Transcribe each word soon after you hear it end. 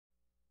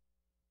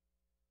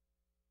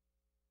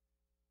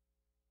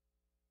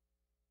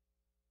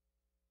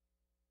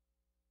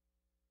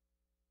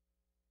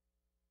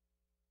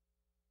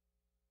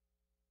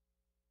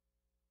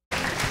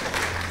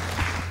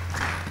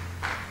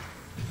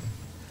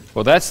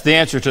Well, that's the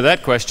answer to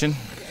that question.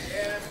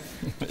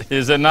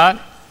 Is it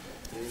not?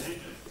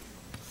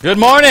 Good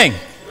morning.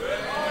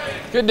 Good morning.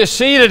 Good to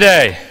see you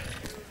today.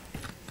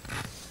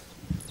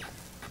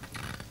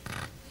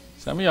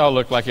 Some of y'all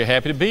look like you're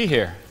happy to be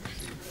here.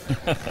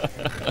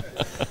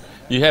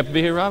 You happy to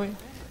be here, Robbie?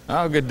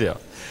 Oh, good deal.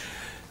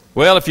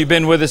 Well, if you've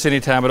been with us any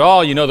time at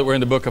all, you know that we're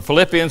in the book of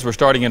Philippians. We're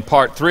starting in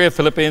part 3 of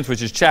Philippians,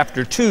 which is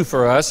chapter 2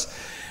 for us.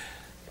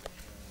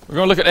 We're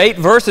going to look at 8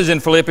 verses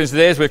in Philippians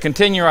today as we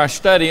continue our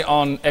study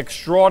on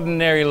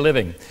extraordinary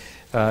living.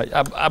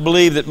 I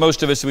believe that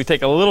most of us, if we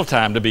take a little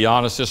time to be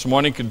honest this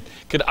morning,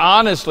 could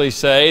honestly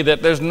say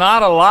that there's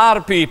not a lot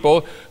of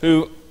people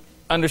who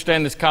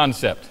understand this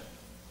concept.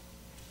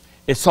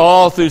 It's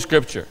all through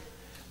Scripture.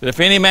 That if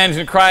any man is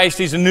in Christ,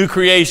 he's a new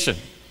creation.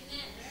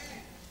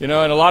 You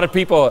know, and a lot of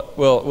people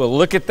will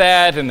look at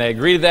that and they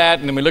agree to that,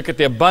 and then we look at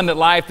the abundant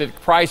life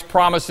that Christ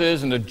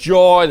promises and the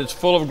joy that's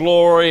full of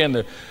glory and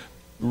the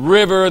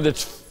river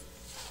that's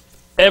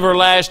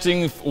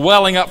everlasting,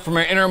 welling up from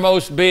our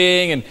innermost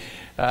being.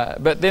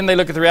 But then they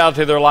look at the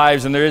reality of their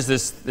lives, and there is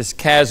this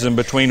chasm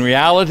between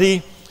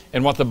reality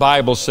and what the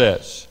Bible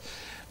says.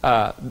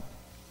 How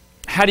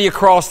do you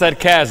cross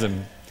that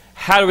chasm?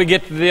 How do we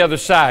get to the other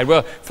side?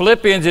 Well,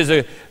 Philippians is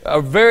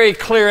a very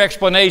clear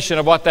explanation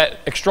of what that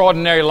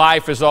extraordinary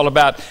life is all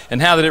about,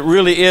 and how that it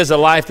really is a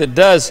life that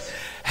does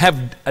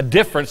have a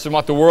difference in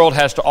what the world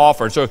has to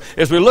offer. So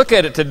as we look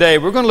at it today,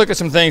 we're going to look at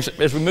some things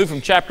as we move from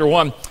chapter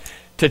 1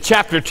 to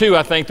chapter 2,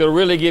 I think, that will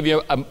really give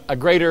you a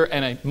greater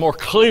and a more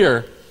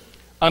clear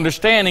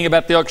understanding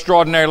about the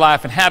extraordinary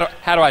life and how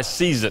do I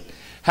seize it?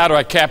 How do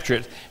I capture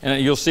it? And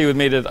you'll see with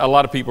me that a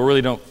lot of people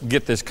really don't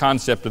get this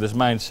concept or this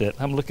mindset.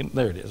 I'm looking,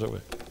 there it is, over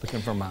there,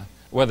 looking for my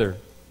weather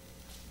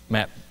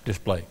map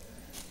display.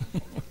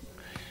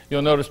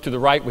 You'll notice to the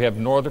right we have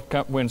northern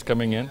winds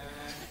coming in.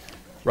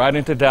 Right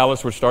into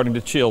Dallas, we're starting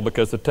to chill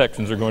because the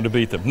Texans are going to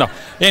beat them. No,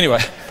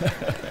 anyway.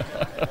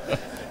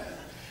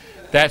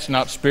 That's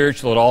not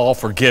spiritual at all.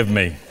 Forgive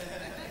me.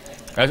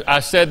 I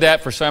said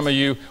that for some of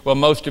you, well,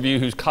 most of you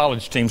whose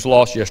college teams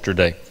lost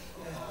yesterday.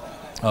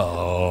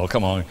 Oh,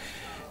 come on.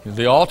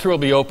 The altar will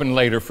be open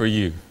later for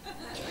you.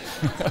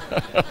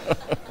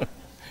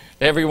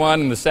 Everyone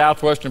in the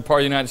southwestern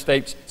part of the United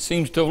States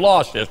seems to have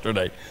lost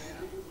yesterday.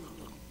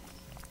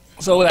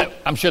 So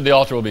I'm sure the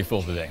altar will be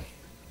full today.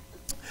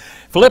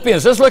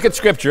 Philippians, let's look at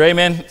Scripture,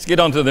 amen? Let's get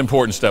on to the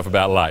important stuff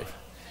about life.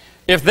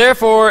 If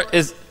therefore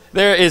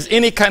there is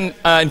any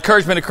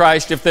encouragement of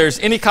Christ, if there's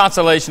any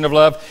consolation of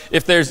love,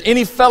 if there's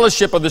any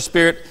fellowship of the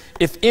Spirit,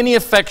 if any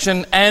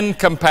affection and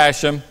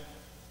compassion,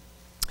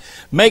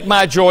 make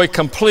my joy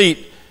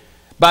complete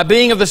by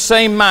being of the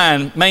same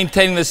mind,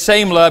 maintaining the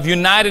same love,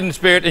 united in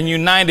spirit and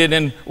united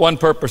in one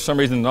purpose. For some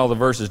reason, all the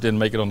verses didn't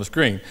make it on the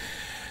screen.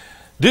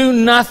 Do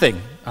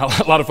nothing. A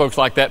lot of folks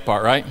like that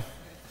part, right?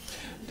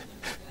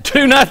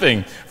 Do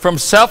nothing from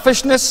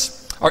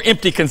selfishness or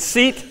empty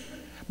conceit,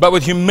 but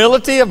with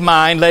humility of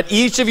mind, let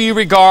each of you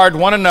regard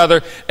one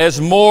another as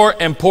more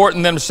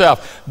important than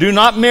himself. Do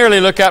not merely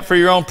look out for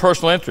your own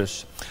personal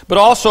interests, but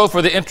also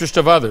for the interest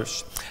of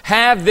others.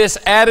 Have this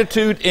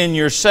attitude in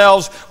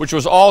yourselves, which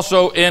was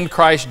also in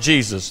Christ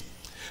Jesus,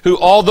 who,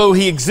 although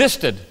he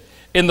existed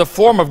in the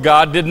form of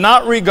God, did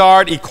not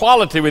regard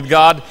equality with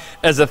God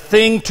as a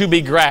thing to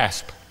be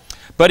grasped,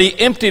 but he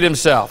emptied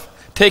himself,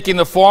 taking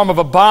the form of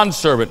a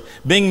bondservant,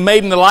 being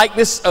made in the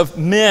likeness of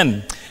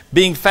men,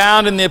 being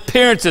found in the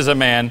appearance as a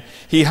man,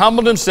 he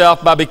humbled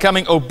himself by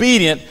becoming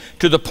obedient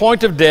to the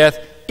point of death,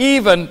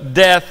 even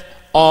death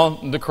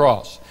on the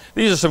cross.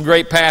 These are some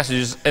great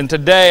passages, and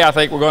today I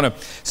think we're going to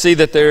see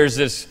that there's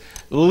this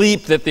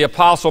leap that the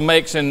apostle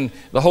makes in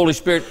the Holy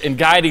Spirit in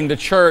guiding the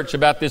church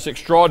about this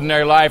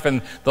extraordinary life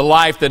and the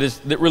life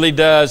that really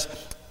does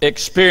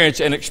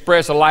experience and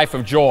express a life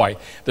of joy.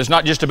 That's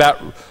not just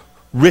about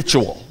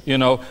ritual,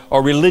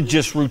 or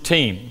religious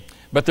routine,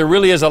 but there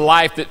really is a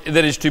life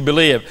that is to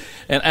believe.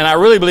 And I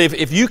really believe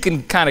if you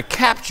can kind of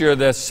capture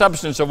the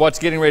substance of what's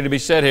getting ready to be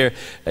said here,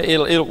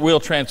 it will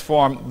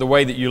transform the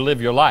way that you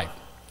live your life.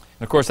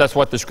 And of course, that's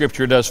what the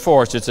Scripture does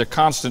for us. It's a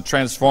constant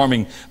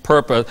transforming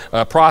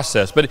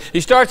process. But he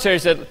starts here, he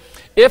said,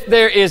 if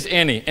there is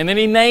any, and then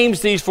he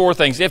names these 4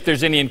 things. If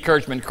there's any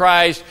encouragement in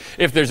Christ,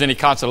 if there's any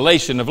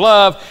consolation of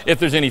love, if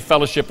there's any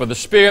fellowship of the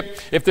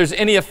Spirit, if there's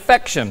any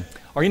affection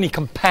or any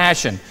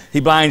compassion, he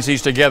binds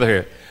these together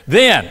here.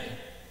 Then,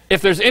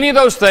 if there's any of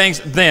those things,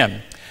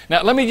 then.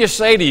 Now, let me just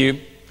say to you,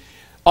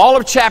 all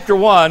of chapter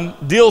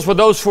 1 deals with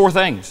those 4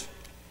 things.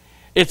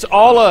 It's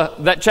all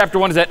that chapter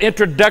 1 is that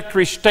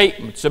introductory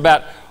statements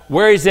about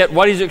where he's at,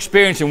 what he's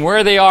experiencing,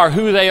 where they are,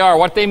 who they are,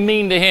 what they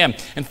mean to him.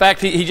 In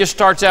fact, he just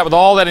starts out with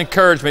all that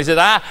encouragement. He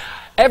says,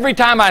 every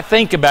time I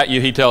think about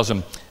you, he tells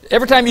them,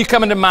 every time you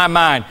come into my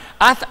mind,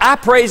 I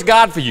praise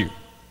God for you.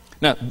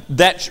 Now,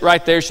 that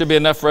right there should be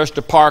enough for us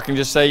to park and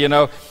just say,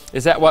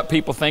 is that what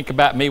people think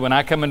about me when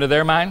I come into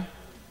their mind?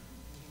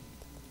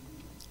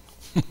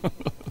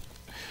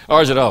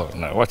 Or is it, oh,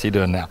 no, what's he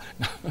doing now?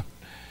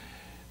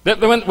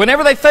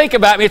 Whenever they think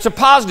about me, it's a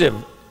positive.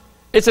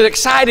 It's an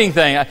exciting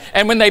thing.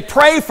 And when they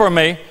pray for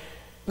me,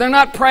 They're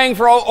not praying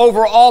for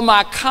over all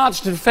my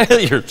constant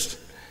failures.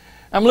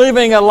 I'm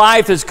living a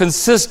life that's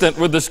consistent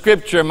with the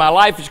Scripture. My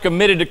life is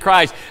committed to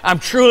Christ. I'm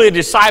truly a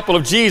disciple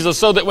of Jesus,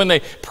 so that when they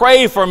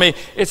pray for me,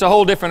 it's a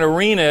whole different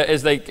arena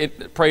as they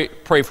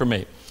pray for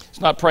me. It's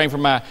not praying for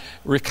my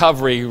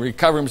recovering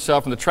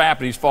himself from the trap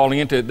that he's falling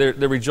into. They're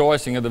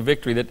rejoicing of the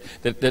victory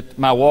that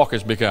my walk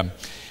has become.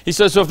 He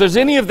says, so if there's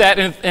any of that,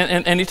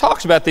 and he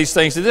talks about these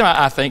things, he says,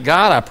 I thank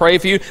God, I pray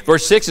for you.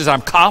 Verse 6 is,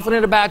 I'm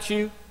confident about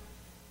you.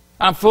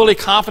 I'm fully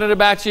confident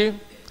about you.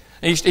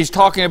 He's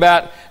talking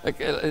about,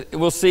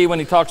 we'll see when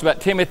he talks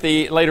about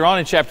Timothy later on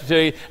in chapter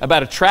 2,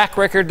 about a track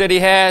record that he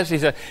has. He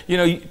said,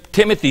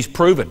 Timothy's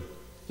proven,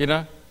 You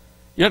don't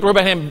have to worry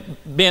about him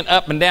being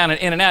up and down and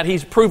in and out.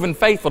 He's a proven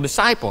faithful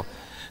disciple.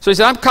 So he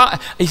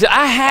said,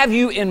 I have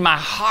you in my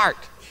heart.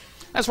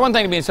 That's one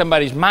thing to be in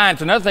somebody's mind.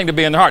 It's another thing to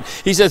be in their heart.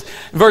 He says,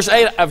 verse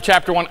 8 of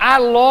chapter 1, I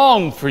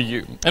long for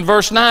you. In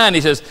verse 9,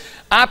 he says,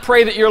 I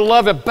pray that your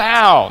love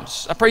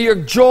abounds. I pray your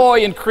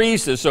joy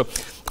increases. So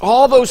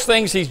all those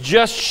things he's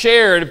just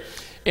shared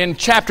in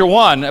chapter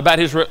 1 about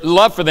his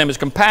love for them, his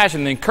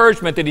compassion, the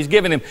encouragement that he's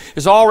given them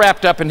is all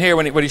wrapped up in here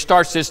when he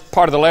starts this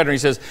part of the letter. And he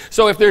says,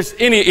 so if there's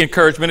any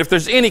encouragement, if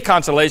there's any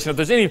consolation, if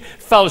there's any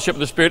fellowship of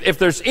the Spirit, if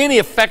there's any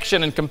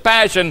affection and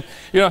compassion,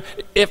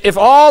 if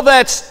all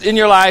that's in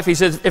your life, he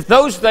says, if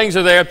those things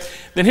are there,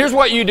 then here's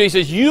what you do. He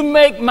says, you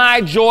make my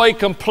joy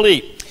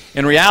complete.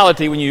 In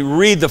reality, when you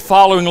read the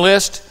following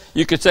list,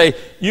 you could say,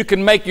 you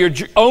can make your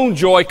own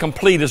joy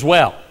complete as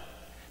well.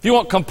 If you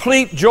want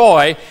complete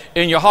joy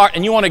in your heart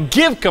and you want to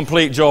give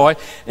complete joy,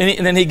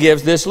 and then he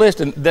gives this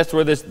list, and that's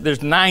where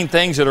there's 9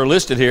 things that are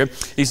listed here.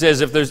 He says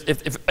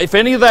if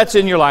any of that's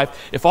in your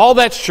life, if all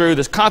that's true,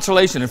 there's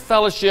consolation and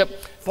fellowship,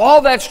 if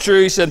all that's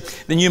true, he said,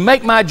 then you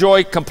make my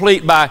joy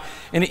complete by,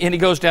 and he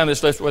goes down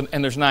this list,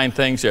 and there's 9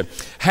 things here.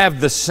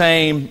 Have the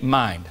same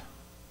mind.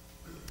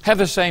 Have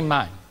the same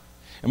mind.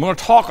 And we're going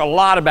to talk a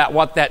lot about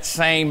what that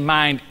same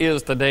mind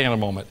is today in a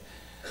moment.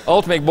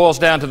 Ultimately, it boils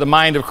down to the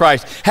mind of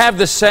Christ. Have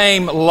the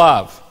same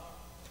love.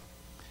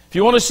 If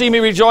you want to see me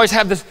rejoice,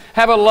 have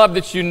a love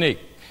that's unique.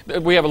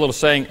 We have a little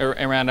saying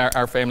around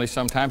our family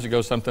sometimes. It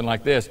goes something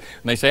like this.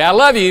 When they say, I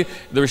love you,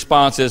 the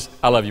response is,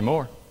 I love you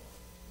more.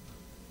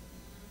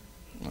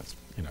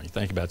 You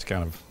think about it, it's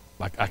kind of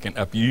like I can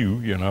up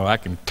you, I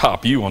can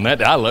top you on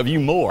that. I love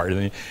you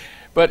more.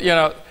 But,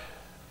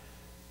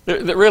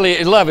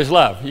 really, love is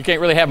love. You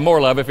can't really have more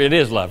love if it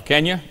is love,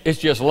 can you? It's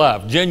just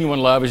love. Genuine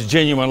love is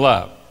genuine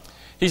love.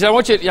 He said, I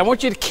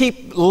want you to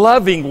keep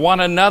loving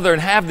one another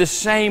and have the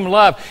same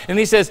love. And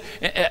he says,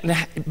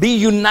 be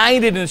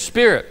united in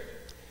spirit.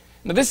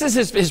 Now, this is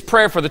his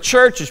prayer for the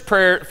church, his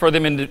prayer for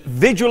them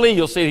individually.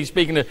 You'll see he's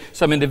speaking to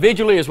some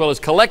individually as well as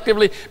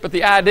collectively. But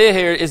the idea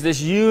here is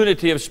this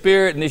unity of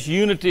spirit and this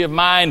unity of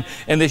mind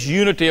and this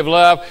unity of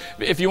love.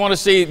 If you want to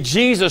see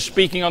Jesus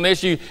speaking on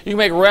this, you can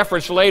make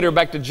reference later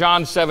back to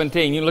John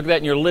 17. You can look at that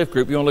in your lift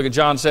group. You want to look at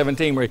John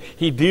 17 where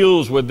he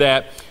deals with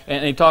that.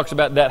 And he talks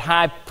about that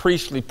high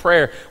priestly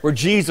prayer where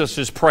Jesus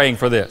is praying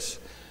for this.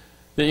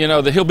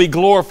 That he'll be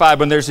glorified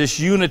when there's this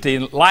unity,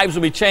 and lives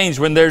will be changed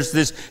when there's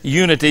this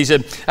unity. He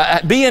said,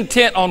 be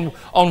intent on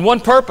one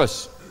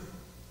purpose.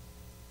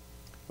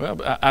 Well,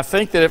 I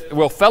think that if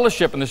we'll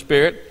fellowship in the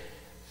Spirit,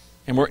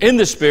 and we're in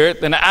the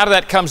Spirit, then out of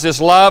that comes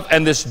this love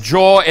and this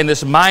joy and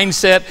this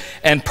mindset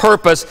and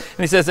purpose.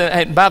 And he says,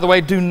 and by the way,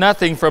 do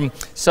nothing from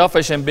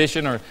selfish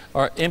ambition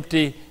or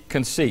empty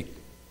conceit.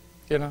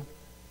 Don't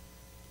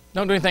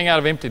do anything out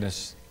of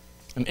emptiness.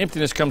 And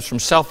emptiness comes from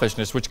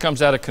selfishness, which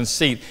comes out of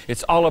conceit.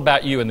 It's all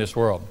about you in this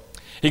world.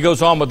 He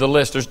goes on with the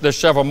list. There's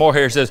several more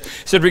here. He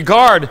said,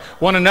 regard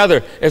one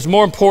another as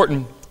more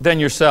important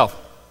than yourself.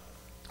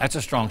 That's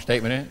a strong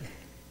statement, isn't it?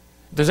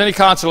 If there's any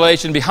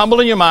consolation, be humble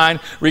in your mind.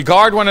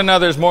 Regard one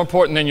another as more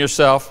important than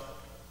yourself.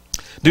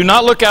 Do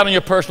not look out on your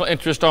personal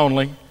interest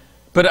only,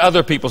 but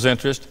other people's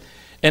interest.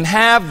 And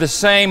have the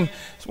same,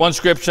 one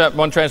scripture,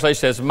 one translation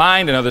says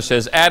mind, another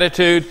says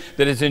attitude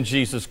that is in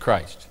Jesus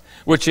Christ,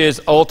 which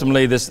is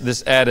ultimately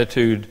this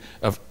attitude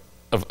of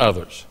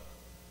others.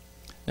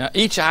 Now,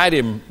 each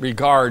item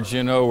regards,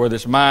 whether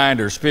it's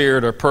mind or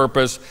spirit or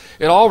purpose.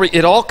 It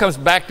all comes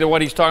back to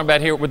what he's talking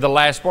about here with the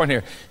last point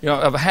here,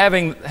 of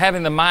having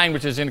the mind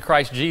which is in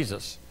Christ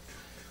Jesus.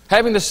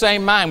 Having the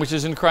same mind which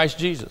is in Christ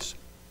Jesus.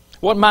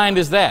 What mind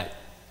is that?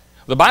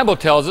 The Bible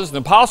tells us, the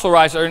apostle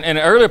writes in an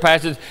earlier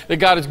passage, that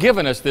God has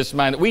given us this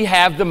mind, that we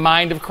have the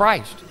mind of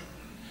Christ.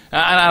 And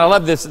I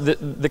love this,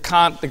 the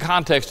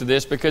context of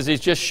this, because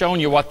he's just shown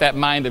you what that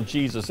mind of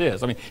Jesus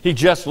is. I mean, he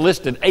just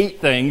listed 8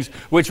 things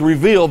which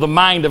reveal the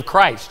mind of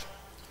Christ.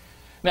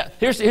 Now,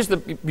 here's the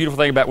beautiful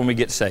thing about when we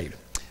get saved.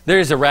 There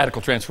is a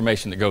radical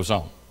transformation that goes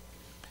on.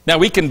 Now,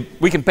 we can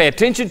pay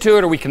attention to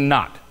it or we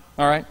cannot,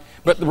 all right?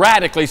 But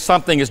radically,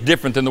 something is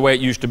different than the way it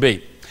used to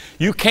be.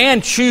 You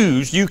can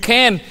choose, you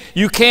can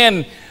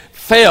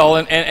fail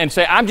and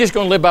say, I'm just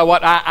going to live by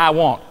what I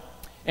want.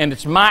 And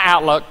it's my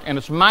outlook, and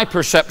it's my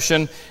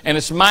perception, and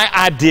it's my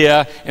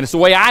idea, and it's the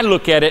way I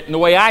look at it, and the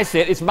way I see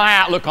it. It's my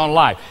outlook on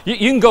life. You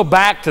can go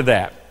back to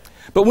that.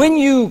 But when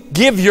you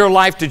give your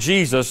life to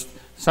Jesus,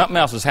 something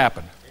else has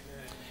happened.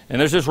 And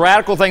there's this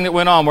radical thing that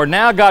went on where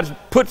now God's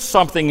put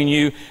something in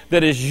you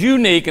that is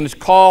unique, and it's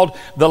called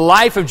the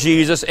life of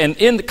Jesus, and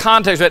in the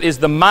context of that is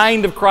the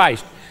mind of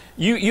Christ.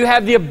 You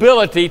have the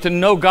ability to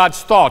know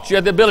God's thoughts. You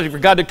have the ability for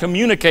God to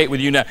communicate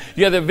with you now.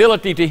 You have the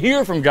ability to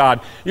hear from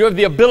God. You have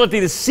the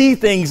ability to see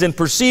things and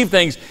perceive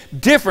things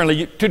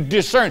differently, to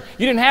discern.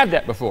 You didn't have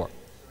that before.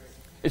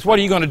 It's what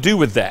are you going to do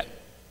with that?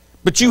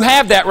 But you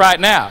have that right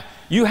now.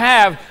 You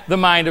have the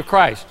mind of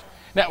Christ.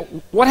 Now,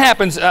 what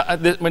happens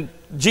when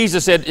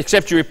Jesus said,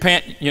 except you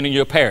repent,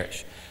 you'll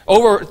perish?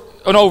 Over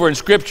and over in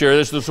Scripture,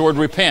 there's this word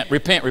repent,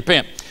 repent,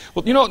 repent.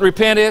 Well, you know what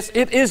repent is?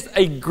 It is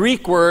a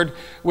Greek word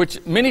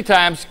which many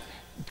times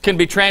can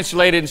be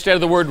translated instead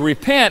of the word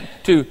repent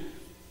to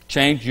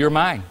change your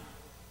mind.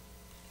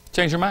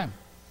 Change your mind.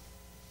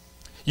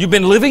 You've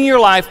been living your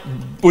life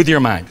with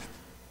your mind.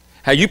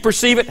 How you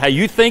perceive it, how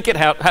you think it,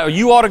 how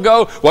you ought to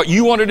go, what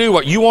you want to do,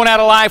 what you want out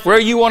of life, where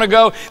you want to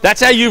go.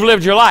 That's how you've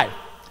lived your life.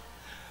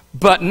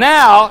 But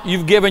now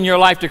you've given your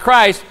life to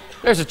Christ,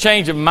 there's a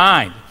change of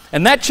mind.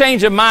 And that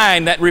change of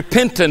mind, that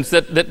repentance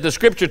that the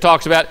Scripture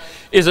talks about,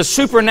 is a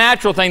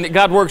supernatural thing that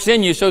God works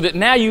in you so that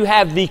now you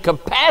have the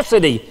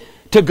capacity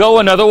to go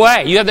another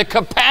way. You have the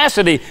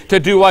capacity to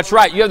do what's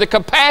right. You have the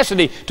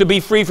capacity to be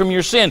free from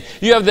your sin.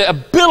 You have the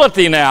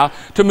ability now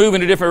to move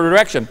in a different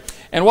direction.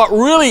 And what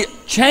really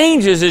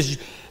changes is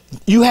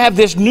you have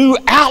this new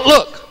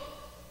outlook.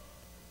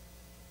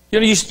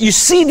 You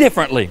see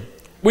differently.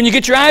 When you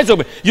get your eyes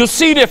open, you'll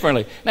see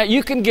differently. Now,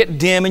 you can get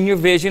dim in your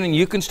vision, and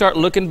you can start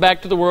looking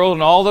back to the world,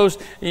 and all those,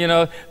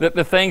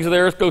 the things of the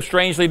earth go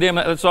strangely dim.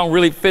 That song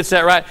really fits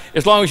that right.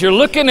 As long as you're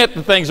looking at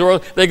the things of the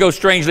world, they go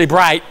strangely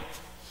bright.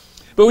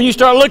 But when you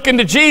start looking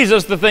to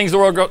Jesus, the things of the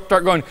world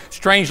start going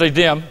strangely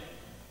dim.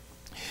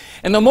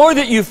 And the more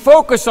that you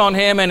focus on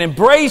Him and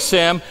embrace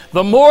Him,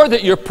 the more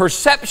that your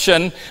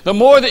perception, the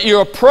more that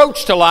your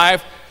approach to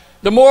life,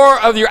 the more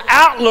of your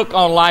outlook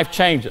on life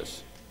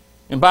changes.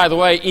 And by the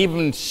way,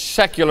 even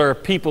secular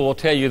people will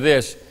tell you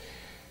this: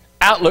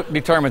 outlook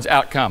determines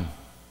outcome.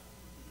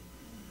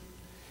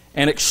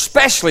 And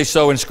especially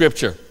so in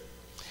Scripture.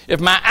 If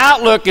my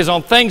outlook is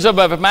on things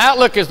above, if my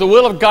outlook is the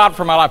will of God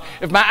for my life,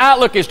 if my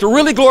outlook is to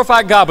really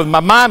glorify God with my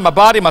mind, my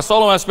body, my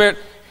soul, and my spirit,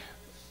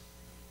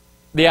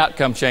 the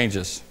outcome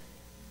changes.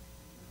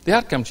 The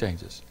outcome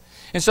changes.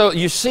 And so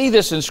you see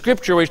this in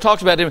Scripture where He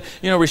talks about,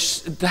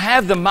 to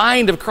have the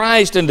mind of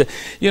Christ, and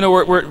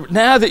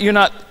now that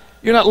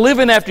you're not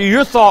living after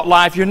your thought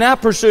life. You're now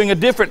pursuing a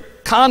different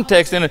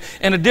context and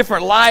a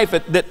different life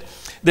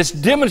that's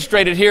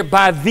demonstrated here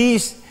by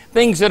these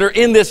things that are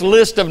in this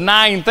list of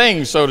 9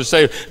 things, so to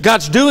say.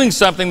 God's doing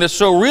something that's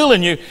so real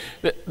in you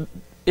that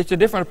it's a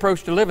different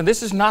approach to living.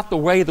 This is not the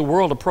way the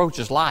world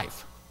approaches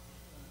life.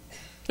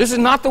 This is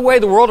not the way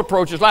the world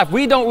approaches life.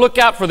 We don't look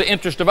out for the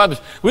interest of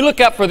others. We look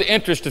out for the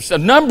interest of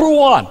self. Number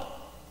one,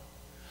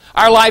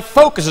 our life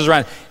focuses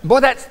around.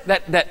 Boy,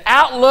 that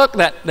outlook,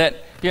 that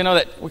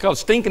we call it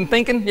stinking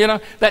thinking,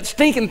 that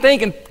stinking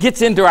thinking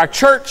gets into our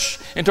church,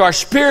 into our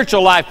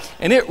spiritual life,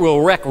 and it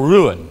will wreak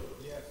ruin.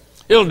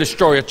 It'll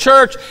destroy a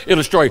church. It'll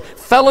destroy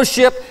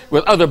fellowship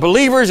with other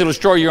believers. It'll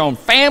destroy your own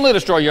family. It'll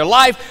destroy your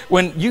life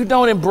when you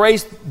don't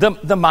embrace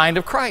the mind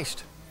of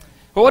Christ.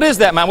 Well, what is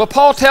that mind? Well,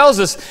 Paul tells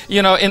us,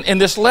 in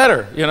this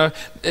letter, the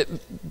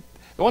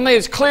one thing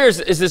that's clear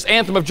is this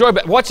anthem of joy,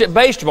 but what's it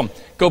based upon?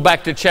 Go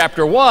back to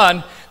chapter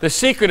 1. The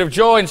secret of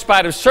joy in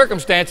spite of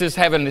circumstances,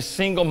 having a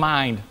single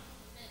mind.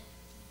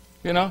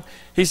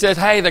 He says,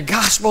 hey, the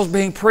gospel's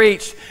being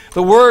preached.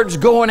 The word's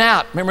going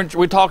out. Remember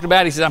we talked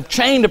about it. He says, I'm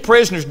chained to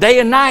prisoners day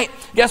and night.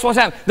 Guess what's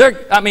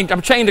happening?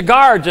 I'm chained to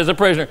guards as a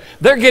prisoner.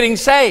 They're getting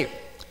saved.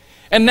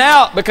 And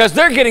now, because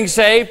they're getting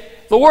saved,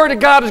 the word of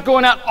God is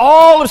going out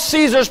all of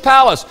Caesar's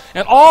palace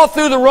and all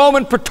through the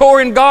Roman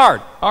Praetorian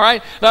Guard. All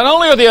right? Not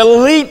only are the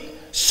elite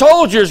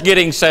soldiers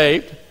getting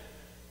saved,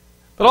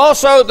 but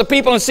also the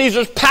people in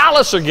Caesar's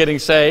palace are getting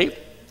saved.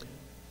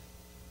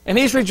 And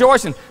he's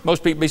rejoicing.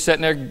 Most people be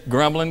sitting there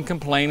grumbling,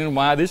 complaining,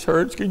 why this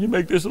hurts, can you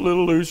make this a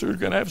little looser,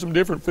 can I have some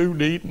different food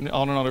to eat, and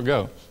on it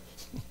go.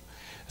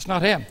 It's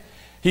not him.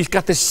 He's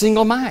got this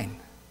single mind.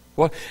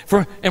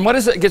 And what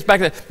is it? It gets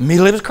back to that. Me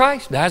live as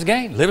Christ, die as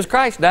gain. Live as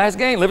Christ, die as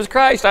gain. Live as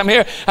Christ. I'm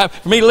here.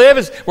 For me to live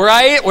is where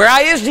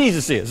I is,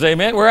 Jesus is.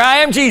 Amen. Where I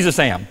am, Jesus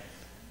am.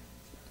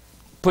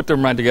 Put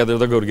them right together.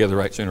 They'll go together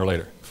right sooner or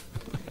later.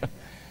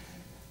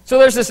 So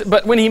there's this.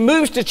 But when he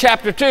moves to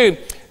chapter 2,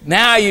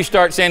 now you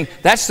start saying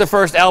that's the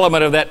first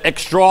element of that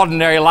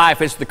extraordinary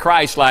life. It's the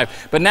Christ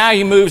life. But now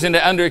he moves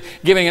into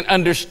giving an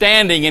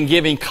understanding and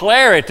giving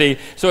clarity.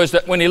 So it's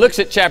that when he looks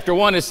at chapter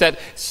 1, it's that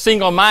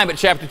single mind. But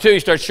chapter 2, he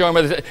starts showing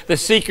the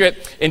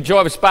secret and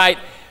joy of spite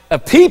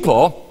of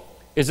people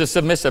is a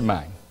submissive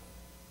mind.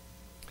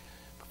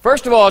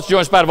 First of all, it's joy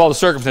in spite of all the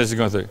circumstances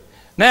going through.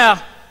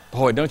 Now,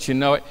 boy, don't you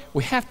know it?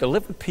 We have to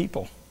live with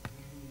people.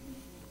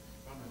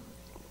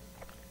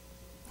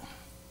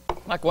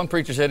 Like one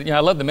preacher said, I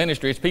love the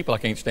ministry, it's people I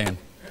can't stand.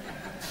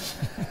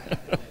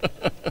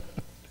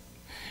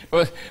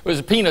 It was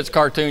a Peanuts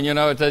cartoon,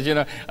 it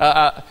says,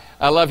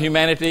 I love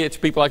humanity, it's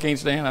people I can't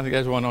stand. I think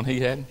that's one on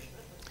he had.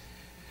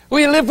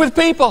 We live with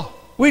people.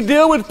 We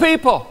deal with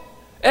people.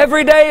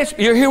 Every day,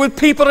 you're here with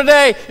people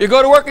today. You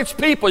go to work, it's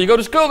people. You go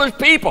to school, there's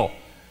people.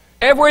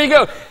 Everywhere you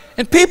go.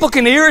 And people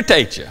can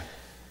irritate you.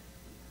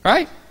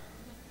 Right?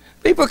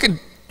 People can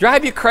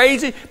drive you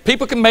crazy.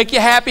 People can make you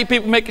happy.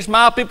 People make you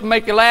smile. People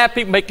make you laugh.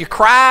 People make you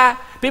cry.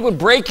 People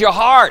break your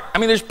heart. I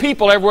mean, there's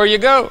people everywhere you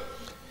go.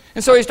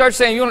 And so he starts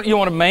saying, you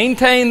want to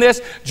maintain this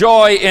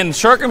joy in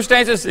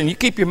circumstances, and you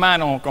keep your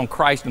mind on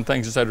Christ and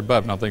things that are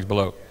above, not things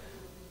below.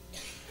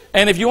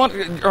 And if you want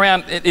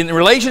around in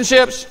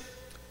relationships,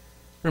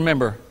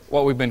 remember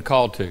what we've been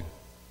called to.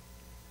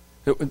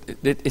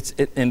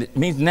 And it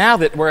means now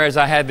that whereas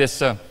I had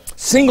this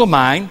single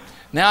mind,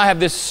 now I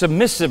have this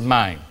submissive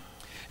mind.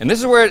 And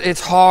this is where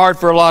it's hard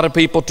for a lot of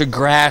people to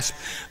grasp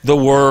the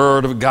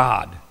Word of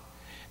God.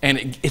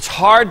 And it's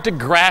hard to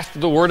grasp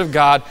the Word of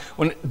God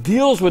when it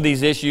deals with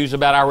these issues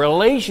about our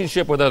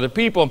relationship with other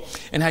people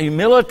and how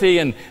humility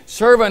and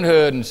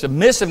servanthood and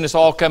submissiveness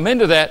all come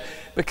into that,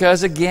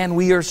 because, again,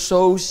 we are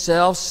so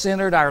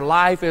self-centered. Our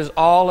life is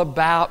all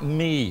about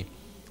me,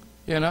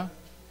 you know.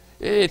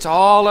 It's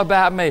all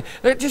about me.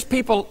 They're just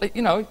people,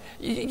 you know,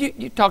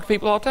 you talk to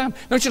people all the time.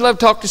 Don't you love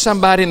to talk to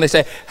somebody and they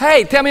say,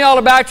 hey, tell me all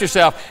about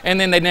yourself, and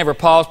then they never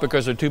pause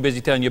because they're too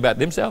busy telling you about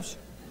themselves?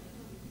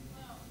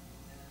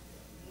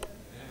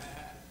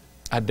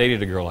 I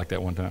dated a girl like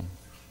that one time.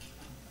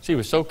 She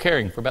was so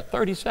caring for about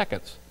 30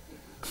 seconds.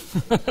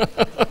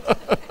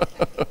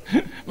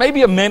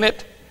 Maybe a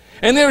minute.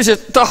 And there was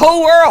just the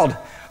whole world,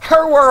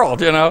 her world,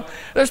 you know.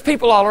 There's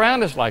people all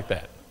around us like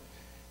that.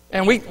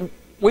 And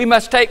we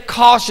must take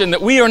caution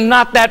that we are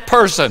not that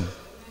person.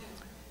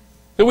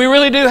 That we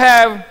really do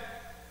have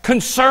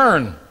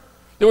concern.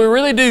 That we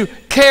really do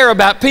care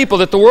about people.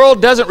 That the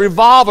world doesn't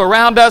revolve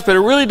around us, but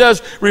it really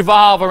does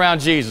revolve around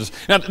Jesus.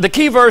 Now, the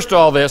key verse to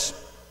all this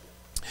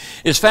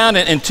is found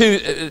in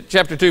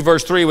chapter 2,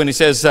 verse 3, when he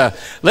says,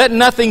 let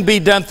nothing be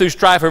done through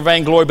strife or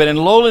vainglory, but in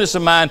lowliness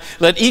of mind,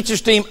 let each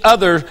esteem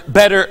others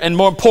better and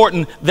more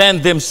important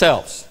than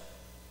themselves.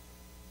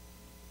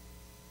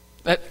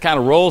 That kind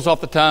of rolls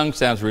off the tongue,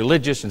 sounds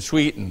religious and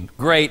sweet and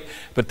great,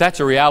 but that's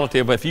a reality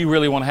of if you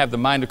really want to have the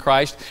mind of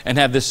Christ and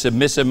have this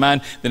submissive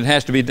mind, then it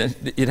has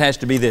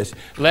to be this.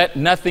 Let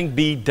nothing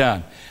be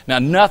done. Now,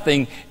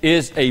 nothing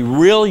is a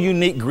real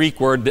unique Greek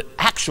word that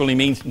actually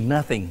means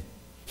nothing.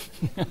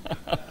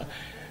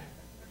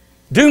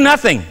 Do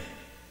nothing.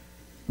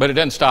 But it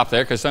doesn't stop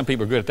there, because some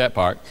people are good at that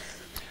part.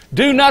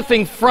 Do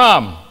nothing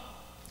from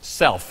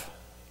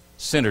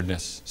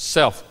self-centeredness,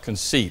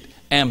 self-conceit,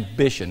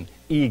 ambition,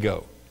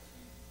 ego.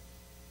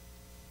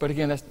 But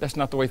again, that's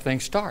not the way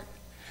things start.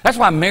 That's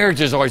why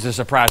marriage is always a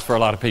surprise for a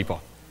lot of people.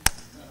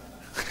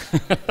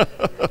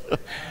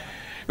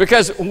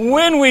 Because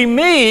when we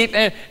meet,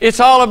 it's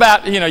all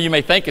about, you know, you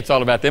may think it's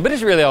all about them, but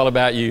it's really all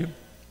about you.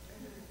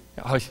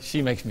 Oh,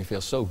 she makes me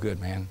feel so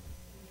good, man.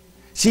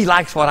 She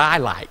likes what I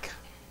like.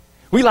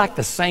 We like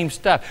the same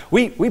stuff.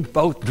 We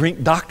both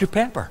drink Dr.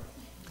 Pepper.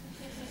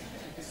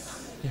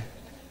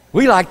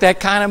 We like that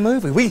kind of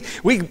movie.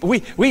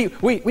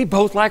 We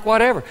both like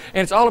whatever.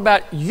 And it's all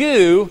about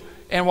you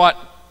and what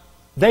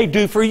they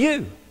do for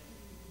you.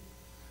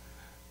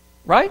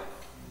 Right?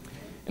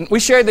 And we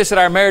shared this at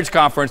our marriage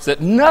conference,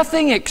 that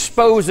nothing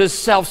exposes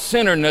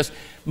self-centeredness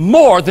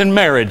more than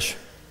marriage.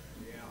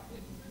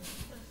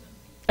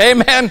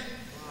 Amen.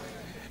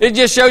 It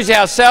just shows you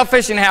how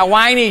selfish and how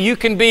whiny you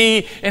can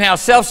be, and how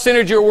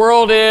self-centered your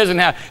world is, and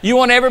how you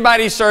want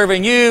everybody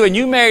serving you, and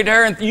you married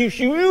her and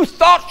you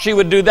thought she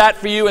would do that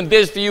for you and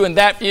this for you and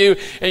that for you,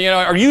 and, you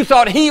know, or you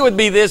thought he would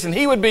be this and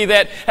he would be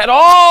that. Had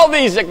all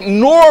these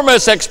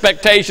enormous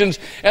expectations,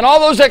 and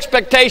all those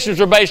expectations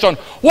are based on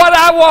what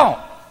I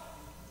want.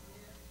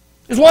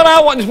 It's what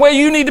I want. It's where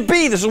you need to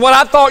be. This is what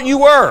I thought you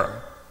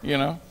were, you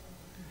know.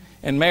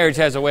 And marriage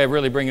has a way of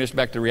really bringing us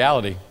back to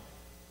reality.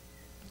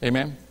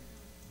 Amen.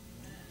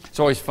 It's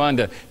always fun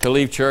to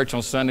leave church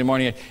on Sunday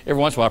morning. Every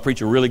once in a while I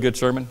preach a really good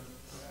sermon.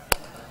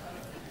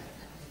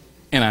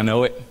 And I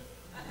know it.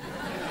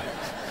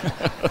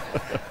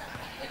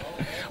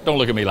 Don't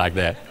look at me like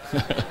that.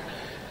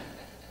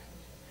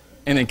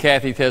 And then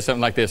Kathy says something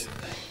like this.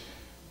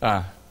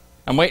 I'm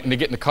waiting to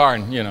get in the car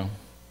and, you know,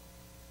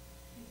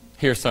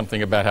 hear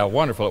something about how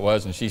wonderful it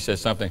was. And she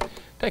says something.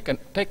 Take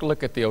a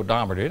look at the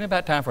odometer. Isn't it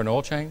about time for an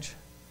oil change?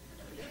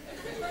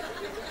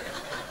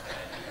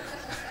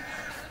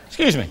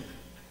 Excuse me.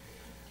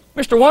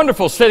 Mr.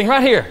 Wonderful's sitting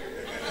right here.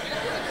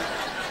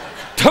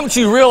 Don't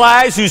you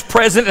realize who's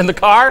present in the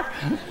car?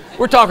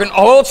 We're talking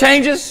oil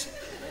changes.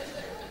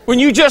 When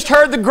you just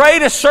heard the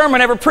greatest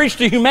sermon ever preached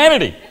to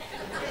humanity.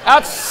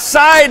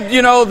 Outside,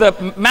 you know,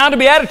 the Mount of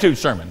Beatitudes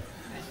sermon.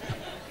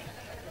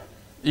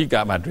 You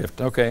got my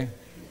drift, okay.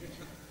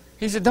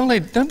 He said, don't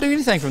do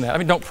anything from that. I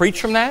mean, don't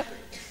preach from that.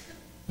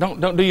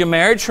 Don't do your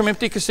marriage from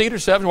empty conceit or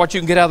stuff and what you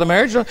can get out of the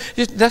marriage.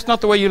 That's not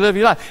the way you live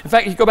your life. In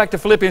fact, you go back to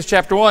Philippians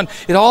chapter 1,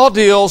 it all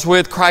deals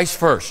with Christ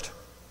first.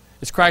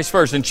 It's Christ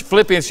first. In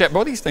Philippians chapter,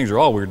 boy, these things are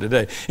all weird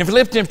today. In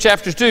Philippians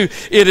chapter 2,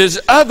 it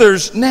is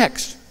others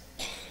next.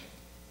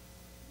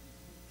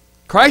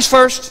 Christ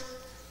first,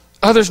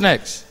 others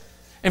next.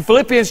 In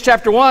Philippians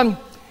chapter 1,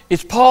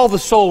 It's Paul the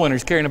soul winner.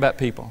 He's caring about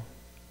people.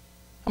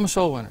 I'm a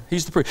soul winner.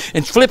 He's the priest.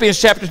 In Philippians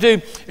chapter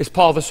 2, it's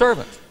Paul the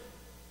servant.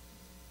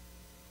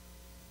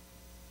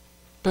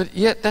 But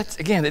yet, that's,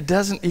 again, it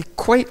doesn't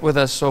equate with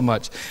us so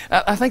much.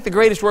 I think the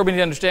greatest word we need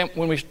to understand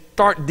when we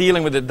start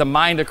dealing with the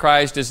mind of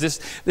Christ is this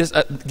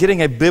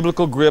getting a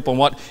biblical grip on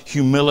what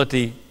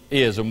humility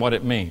is and what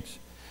it means.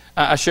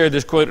 I shared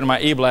this quote in my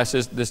e-blast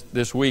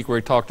this week where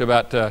he talked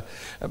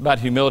about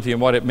humility and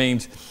what it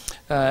means.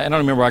 I don't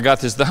remember where I got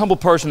this. The humble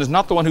person is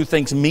not the one who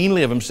thinks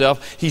meanly of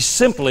himself. He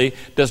simply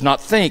does not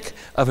think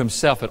of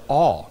himself at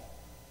all.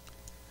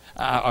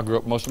 I grew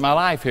up most of my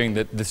life hearing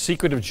that the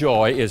secret of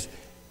joy is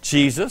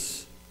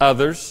Jesus,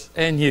 others,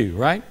 and you,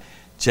 right?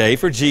 J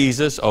for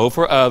Jesus, O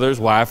for others,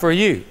 Y for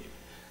you.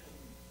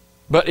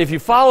 But if you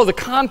follow the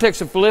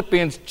context of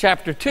Philippians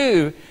chapter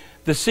 2,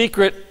 the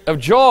secret of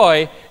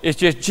joy is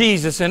just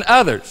Jesus and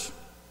others.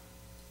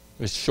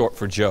 It's short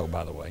for Joe,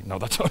 by the way. No,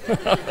 that's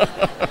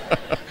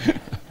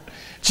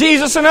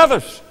Jesus and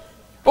others.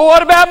 Well,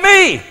 what about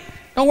me?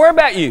 Don't worry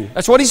about you.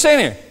 That's what he's saying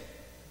here.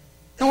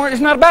 Don't worry, it's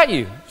not about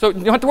you. So you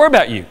don't have to worry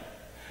about you.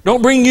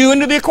 Don't bring you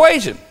into the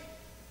equation.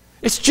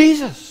 It's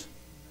Jesus.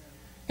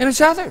 And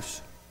it's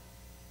others.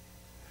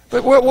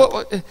 But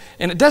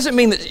and it doesn't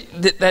mean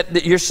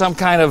that you're some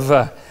kind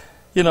of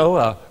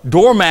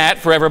doormat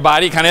for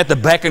everybody, kind of at the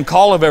beck and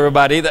call of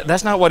everybody.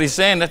 That's not what he's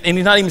saying, and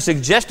he's not even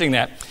suggesting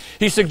that.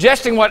 He's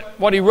suggesting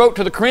what he wrote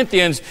to the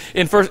Corinthians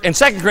in 2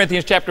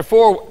 Corinthians chapter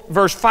 4,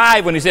 verse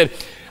 5, when he said,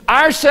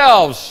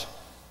 ourselves,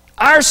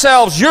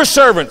 your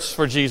servants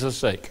for Jesus'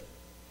 sake.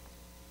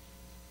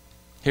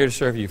 Here to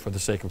serve you for the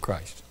sake of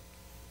Christ.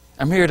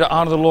 I'm here to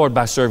honor the Lord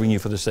by serving you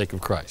for the sake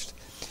of Christ.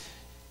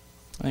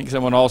 I think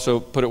someone also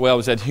put it well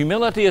and said,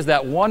 humility is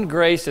that one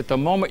grace that the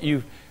moment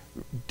you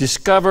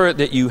discover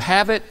that you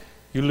have it,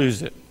 you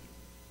lose it.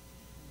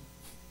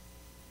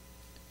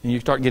 And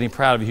you start getting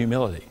proud of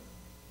humility.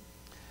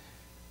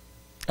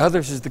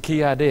 Others is the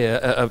key idea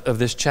of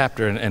this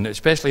chapter, and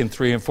especially in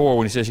 3 and 4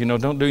 when he says,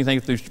 don't do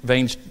anything through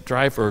vain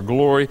strife or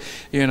glory.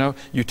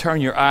 You turn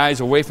your eyes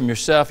away from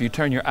yourself. You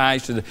turn your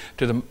eyes to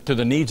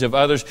the needs of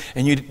others,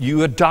 and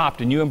you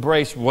adopt and you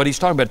embrace what he's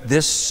talking about,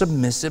 this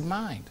submissive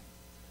mind.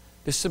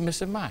 This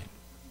submissive mind.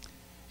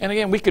 And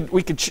again, we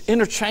could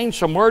interchange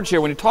some words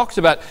here when he talks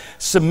about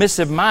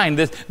submissive mind,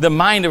 the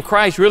mind of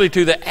Christ, really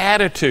to the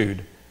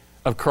attitude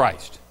of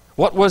Christ.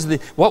 What was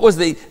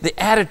the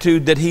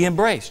attitude that he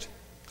embraced?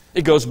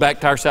 It goes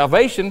back to our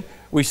salvation.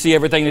 We see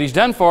everything that he's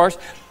done for us.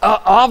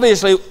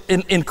 Obviously,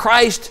 in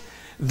Christ,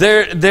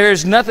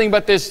 there's nothing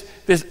but this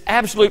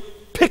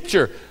absolute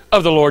picture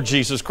of the Lord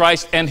Jesus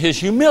Christ and his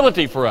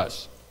humility for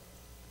us.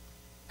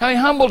 How he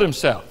humbled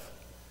himself.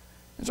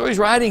 And so he's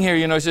writing here,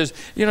 he says,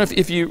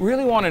 if you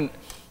really want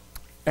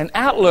an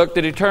outlook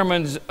that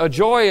determines a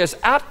joyous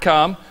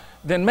outcome,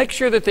 then make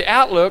sure that the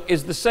outlook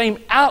is the same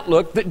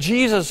outlook that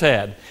Jesus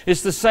had.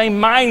 It's the same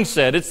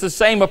mindset. It's the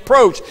same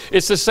approach.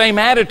 It's the same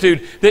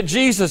attitude that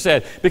Jesus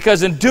had.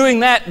 Because in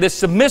doing that, this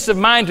submissive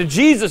mind to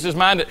Jesus'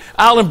 mind, that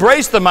I'll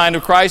embrace the mind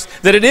of Christ,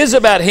 that it is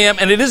about him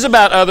and it is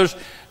about others,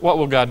 what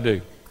will God do?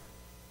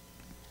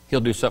 He'll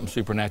do something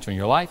supernatural in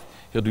your life.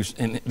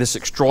 And this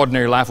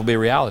extraordinary life will be a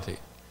reality.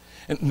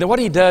 And what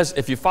he does,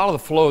 if you follow the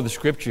flow of the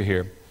scripture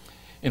here,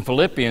 in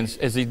Philippians,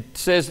 as he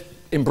says,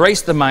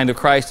 embrace the mind of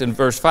Christ in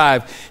verse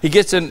 5, he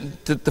gets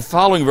into the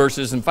following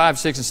verses in 5,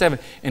 6, and 7,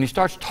 and he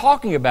starts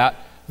talking about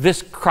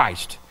this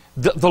Christ,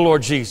 the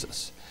Lord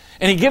Jesus.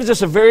 And he gives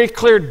us a very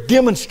clear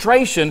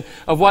demonstration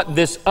of what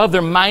this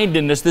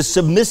other-mindedness, this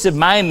submissive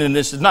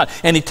mindedness is not.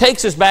 And he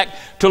takes us back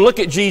to look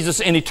at Jesus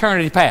in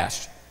eternity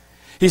past.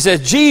 He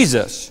says,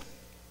 Jesus,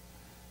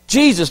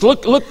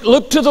 look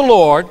to the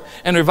Lord,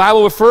 and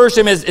revival refers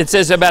to him, as it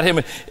says about him,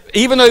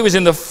 even though he was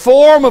in the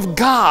form of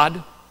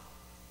God,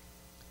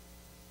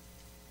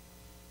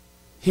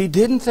 he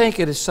didn't think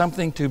it as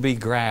something to be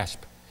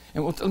grasped.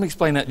 And let me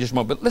explain that in just a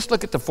moment. But let's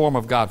look at the form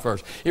of God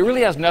first. It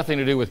really has nothing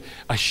to do with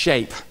a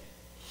shape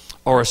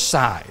or a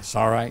size,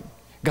 all right?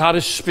 God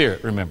is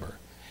spirit, remember.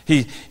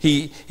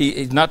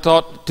 He's not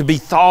thought to be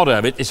thought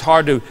of. It's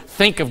hard to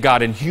think of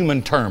God in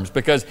human terms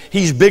because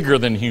he's bigger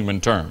than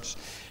human terms.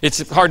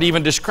 It's hard to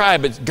even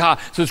describe it. God,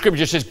 so the scripture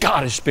just says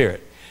God is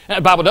spirit. And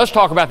the Bible does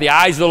talk about the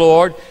eyes of the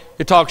Lord.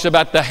 It talks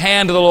about the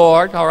hand of the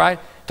Lord, all right?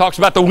 It talks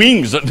about the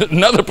wings,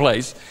 another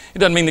place. It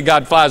doesn't mean that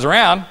God flies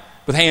around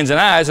with hands and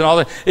eyes and all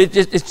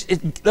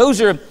that.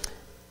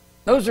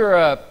 Those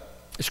are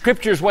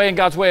Scripture's way and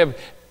God's way of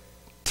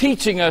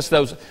teaching us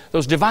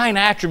those divine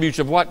attributes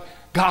of what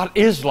God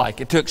is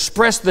like, to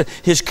express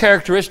his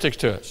characteristics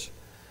to us.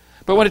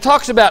 But when it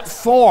talks about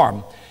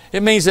form,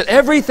 it means that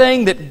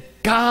everything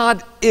that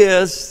God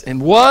is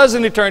and was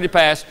in eternity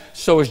past,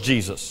 so is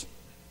Jesus.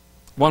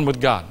 One with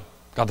God.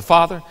 God the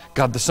Father,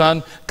 God the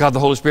Son, God the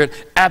Holy Spirit,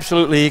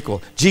 absolutely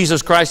equal.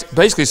 Jesus Christ,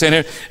 basically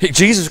saying here,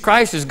 Jesus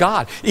Christ is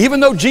God. Even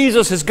though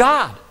Jesus is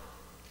God.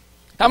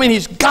 I mean,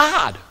 he's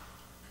God.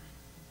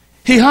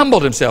 He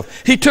humbled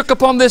himself. He took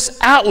upon this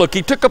outlook.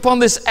 He took upon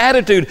this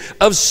attitude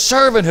of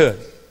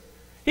servanthood.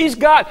 He's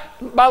God.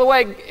 By the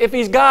way, if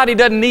he's God, he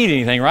doesn't need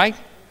anything, right?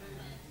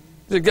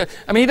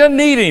 I mean, he doesn't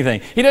need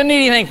anything. He doesn't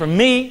need anything from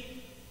me.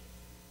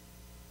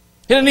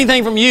 He doesn't need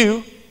anything from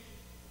you.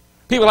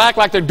 People act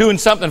like they're doing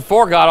something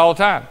for God all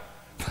the time.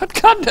 But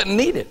God doesn't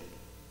need it.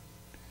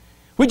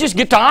 We just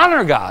get to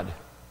honor God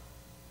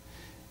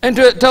and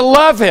to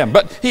love Him.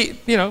 But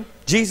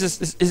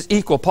Jesus is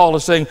equal, Paul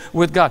is saying,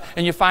 with God.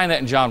 And you find that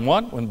in John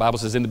 1, when the Bible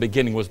says, in the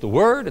beginning was the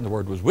Word, and the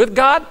Word was with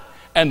God,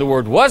 and the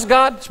Word was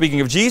God.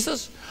 Speaking of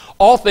Jesus,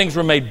 all things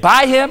were made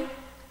by Him.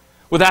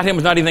 Without Him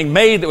was not anything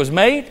made that was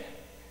made.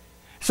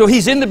 So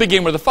He's in the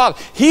beginning with the Father.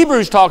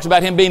 Hebrews talks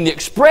about Him being the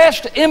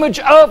expressed image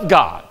of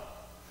God.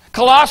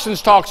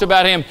 Colossians talks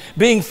about Him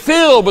being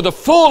filled with the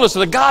fullness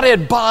of the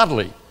Godhead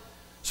bodily.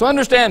 So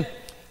understand,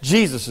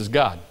 Jesus is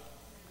God.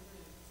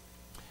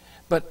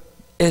 But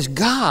as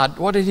God,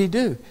 what did He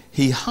do?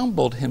 He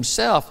humbled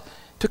Himself,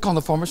 took on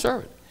the form of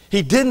servant.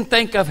 He didn't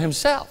think of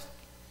Himself.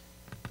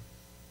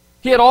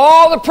 He had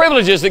all the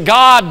privileges that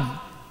God,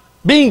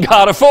 being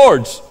God,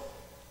 affords.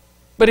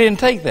 But He didn't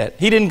take that.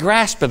 He didn't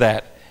grasp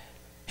that.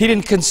 He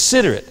didn't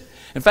consider it.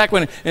 In fact,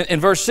 when in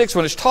verse 6,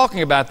 when it's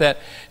talking about that,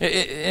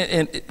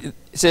 it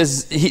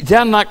says, He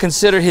did not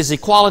consider His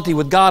equality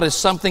with God as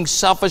something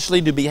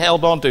selfishly to be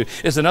held on to.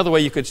 Is another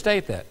way you could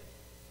state that.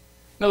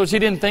 In other words, He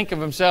didn't think of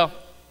Himself.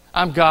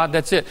 I'm God,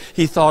 that's it.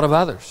 He thought of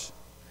others.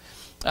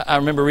 I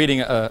remember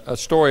reading a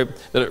story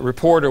that a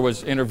reporter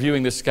was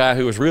interviewing this guy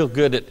who was real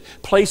good at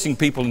placing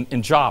people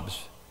in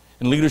jobs,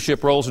 in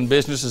leadership roles in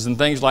businesses and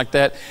things like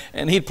that.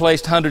 And he'd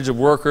placed hundreds of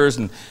workers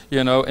and,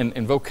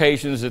 in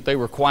vocations that they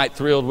were quite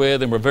thrilled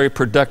with and were very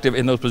productive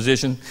in those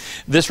positions.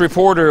 This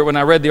reporter, when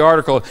I read the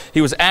article,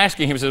 he was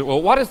asking him, he said,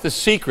 well, what is the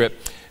secret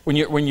when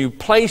you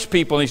place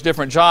people in these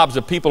different jobs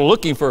of people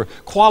looking for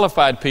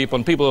qualified people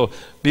and people who will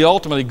be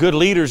ultimately good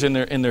leaders in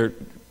their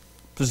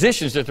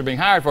positions that they're being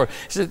hired for? He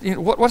said,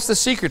 what's the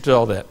secret to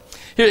all that?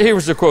 Here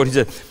was the quote. He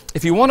said,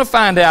 if you want to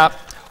find out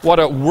what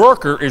a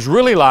worker is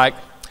really like,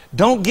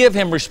 don't give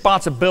him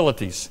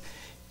responsibilities.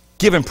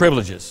 Give him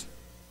privileges.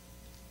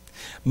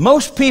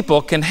 Most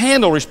people can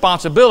handle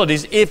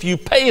responsibilities if you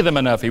pay them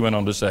enough, he went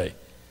on to say.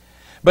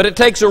 But it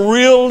takes a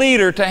real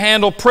leader to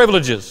handle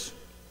privileges.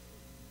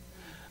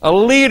 A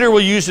leader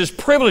will use his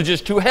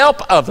privileges to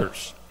help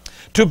others,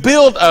 to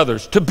build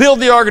others, to build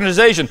the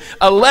organization.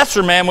 A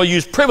lesser man will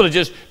use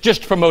privileges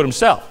just to promote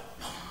himself.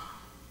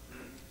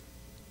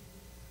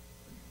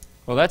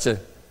 Well, that's a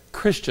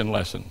Christian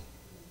lesson.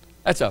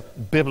 That's a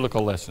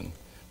biblical lesson.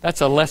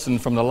 That's a lesson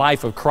from the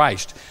life of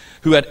Christ,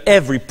 who had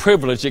every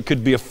privilege that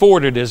could be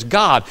afforded as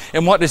God.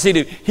 And what does He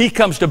do? He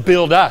comes to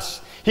build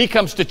us. He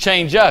comes to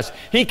change us.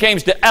 He came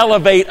to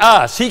elevate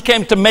us. He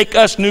came to make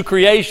us new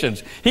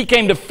creations. He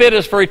came to fit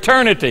us for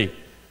eternity.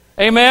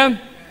 Amen?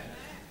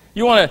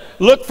 You want to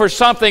look for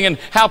something in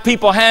how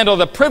people handle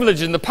the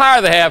privilege and the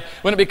power they have.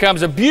 When it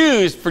becomes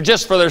abused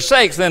just for their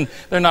sakes, then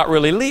they're not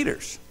really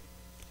leaders.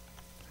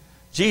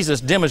 Jesus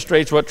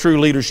demonstrates what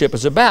true leadership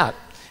is about.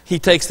 He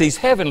takes these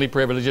heavenly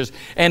privileges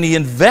and He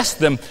invests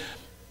them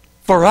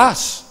for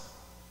us,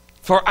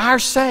 for our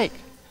sake,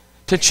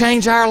 to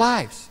change our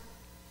lives.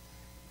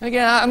 And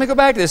again, I'm going to go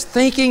back to this.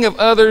 Thinking of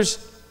others,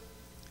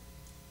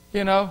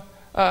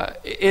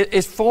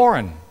 is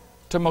foreign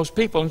to most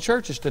people in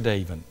churches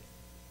today even.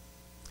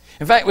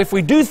 In fact, if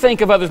we do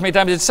think of others many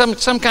times, it's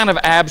some kind of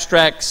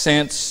abstract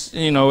sense,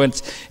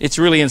 it's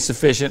really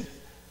insufficient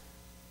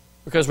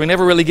because we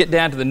never really get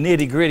down to the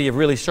nitty-gritty of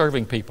really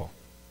serving people.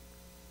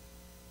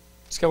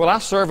 It's well, I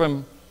serve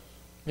them,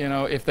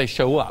 if they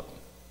show up.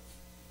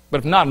 But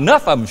if not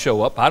enough of them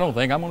show up, I don't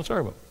think I'm going to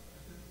serve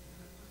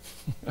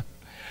them.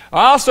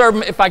 I'll serve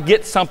them if I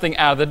get something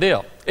out of the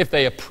deal, if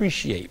they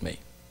appreciate me.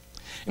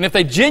 And if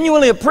they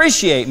genuinely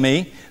appreciate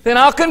me, then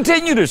I'll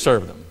continue to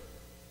serve them.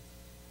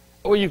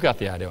 Well, you've got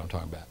the idea what I'm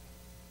talking about.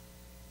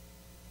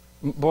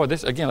 Boy,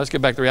 again, let's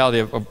get back to the reality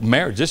of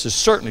marriage. This is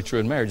certainly true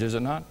in marriage, is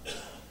it not?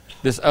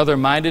 This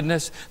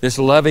other-mindedness, this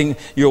loving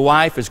your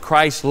wife as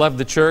Christ loved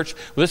the church.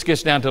 Well, this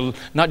gets down to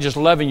not just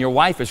loving your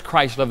wife as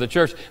Christ loved the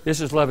church.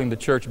 This is loving the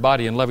church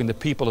body and loving the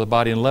people of the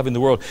body and loving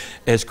the world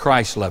as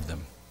Christ loved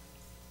them.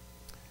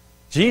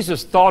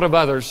 Jesus thought of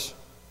others.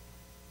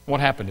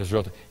 What happened is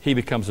He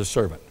becomes a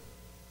servant.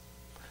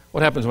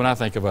 What happens when I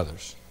think of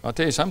others? I'll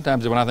tell you,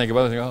 sometimes when I think of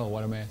others, I think, oh,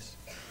 what a mess.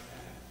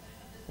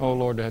 Oh,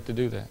 Lord, I have to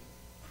do that.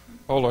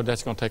 Oh, Lord,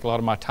 that's going to take a lot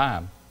of my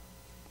time.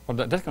 Well,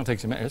 that's going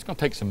to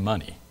take some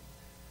money.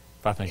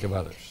 If I think of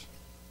others.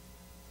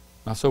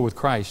 Not so with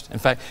Christ. In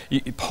fact,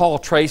 Paul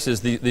traces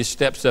these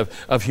steps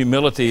of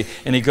humility,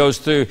 and he goes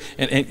through,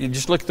 and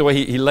just look at the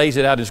way he lays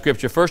it out in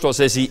Scripture. First of all, it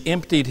says he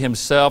emptied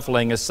himself,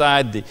 laying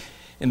aside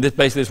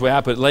basically this way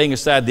I put it, laying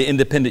aside the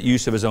independent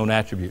use of his own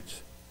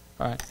attributes.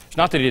 All right? It's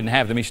not that he didn't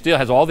have them. He still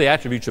has all the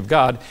attributes of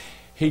God.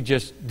 He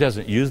just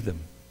doesn't use them.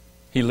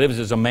 He lives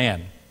as a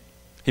man.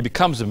 He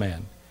becomes a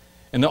man.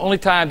 And the only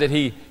time that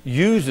he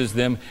uses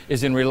them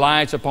is in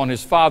reliance upon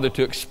his Father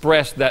to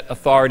express that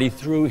authority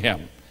through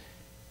him.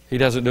 He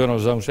doesn't do it on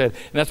his own stead.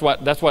 And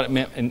that's what it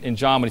meant in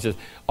John when he says,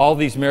 all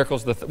these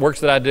miracles, the works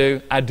that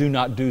I do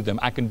not do them.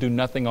 I can do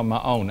nothing on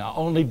my own. I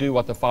only do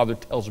what the Father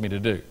tells me to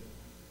do.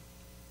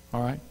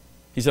 All right?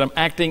 He said, I'm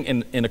acting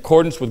in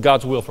accordance with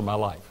God's will for my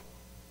life.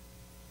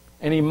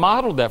 And he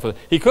modeled that for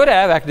them. He could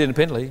have acted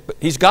independently, but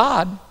he's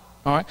God,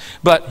 all right?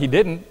 But he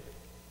didn't.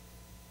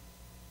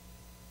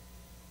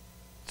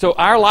 So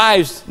our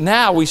lives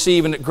now, we see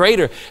even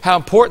greater how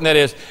important that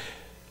is,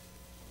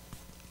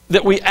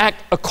 that we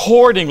act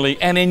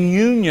accordingly and in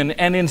union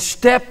and in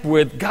step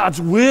with God's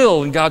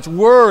will and God's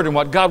Word and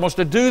what God wants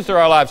to do through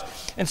our lives.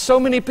 And so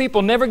many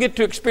people never get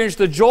to experience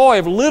the joy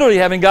of literally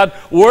having God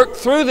work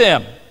through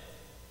them,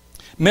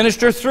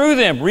 minister through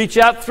them, reach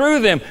out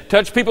through them,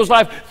 touch people's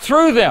lives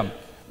through them,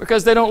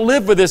 because they don't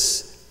live with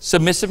this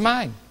submissive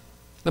mind,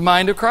 the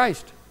mind of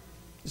Christ.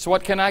 So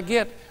what can I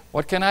get?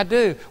 What can I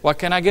do? What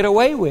can I get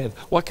away with?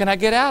 What can I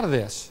get out of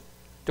this?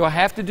 Do I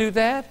have to do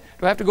that?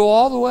 Do I have to go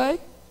all the way?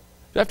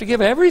 Do I have to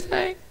give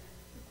everything?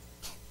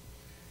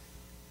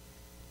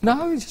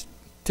 No, just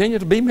continue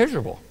to be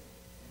miserable.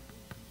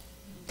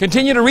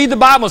 Continue to read the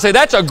Bible and say,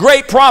 that's a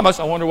great promise.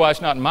 I wonder why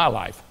it's not in my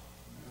life.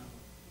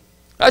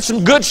 That's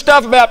some good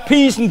stuff about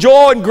peace and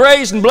joy and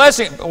grace and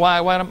blessing. Why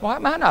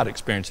am I not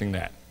experiencing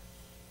that?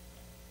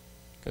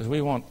 Because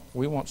we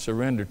want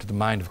surrender to the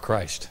mind of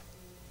Christ.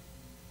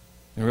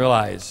 And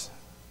realize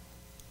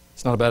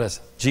it's not about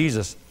us.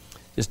 Jesus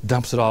just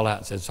dumps it all out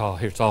and says,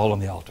 it's all on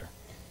the altar.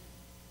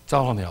 It's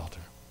all on the altar.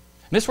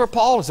 And this is where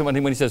Paul is when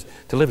he says,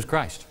 to live is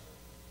Christ.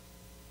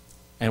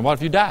 And what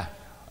if you die?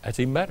 That's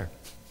even better.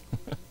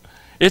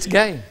 It's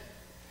gain.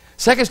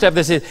 Second step,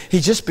 this is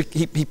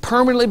he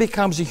permanently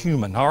becomes a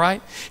human, all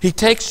right? He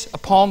takes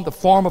upon the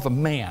form of a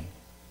man.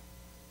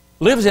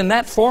 Lives in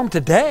that form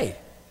today.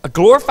 A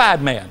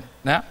glorified man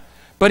now.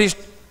 But he's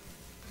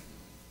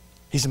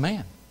a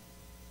man.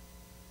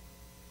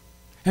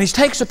 And he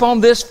takes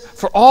upon this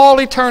for all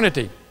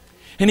eternity.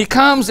 And he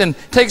comes and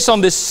takes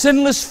on this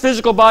sinless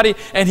physical body,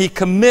 and he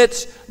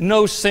commits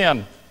no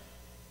sin.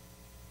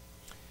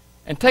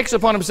 And takes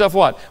upon himself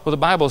what? Well, the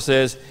Bible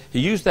says he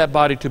used that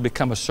body to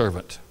become a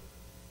servant.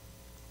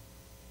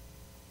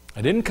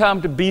 I didn't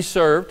come to be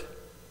served,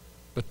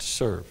 but to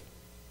serve.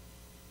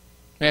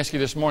 Let me ask you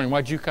this morning,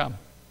 why'd you come?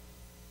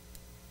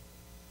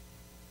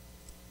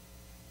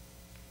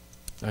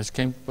 I just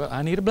came, well,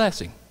 I need a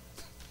blessing.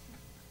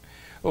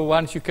 Well,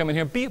 why don't you come in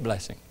here and be a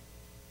blessing?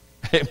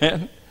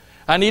 Amen.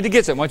 I need to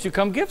get something. Why don't you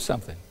come give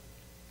something?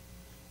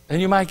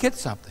 And you might get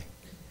something.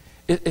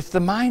 It's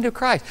the mind of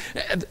Christ.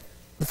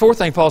 The fourth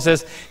thing Paul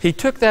says, he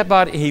took that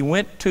body, he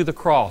went to the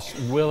cross,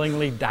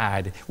 willingly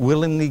died,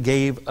 willingly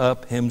gave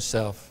up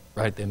himself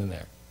right then and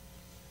there.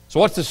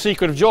 So what's the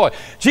secret of joy?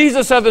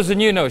 Jesus, others,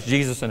 and you know it's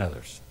Jesus and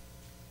others.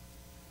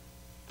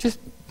 Just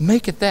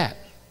make it that.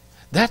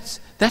 That's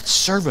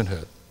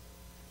servanthood.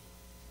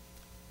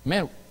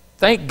 Man,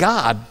 thank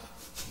God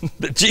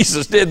that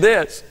Jesus did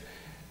this,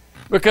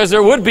 because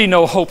there would be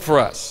no hope for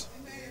us.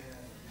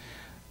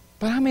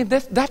 But I mean,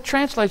 that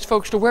translates,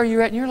 folks, to where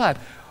you're at in your life.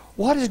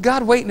 What is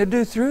God waiting to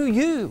do through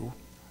you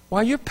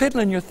while you're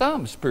piddling your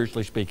thumbs,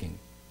 spiritually speaking,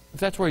 if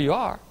that's where you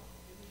are?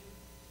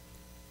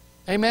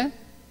 Amen?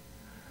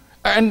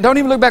 And don't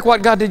even look back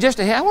what God did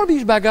yesterday. Hey, I want to be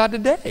used by God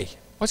today.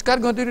 What's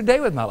God going to do today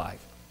with my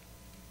life?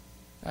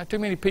 Too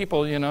many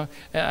people, you know,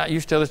 and I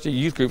used to tell this to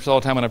youth groups all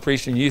the time when I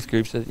preached in youth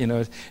groups, that, you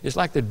know, it's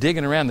like they're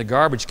digging around the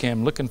garbage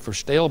can looking for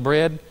stale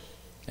bread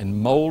and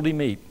moldy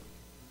meat.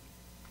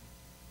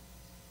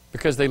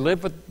 Because they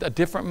live with a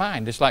different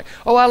mind. It's like,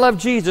 oh, I love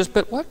Jesus,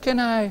 but what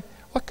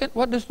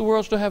does the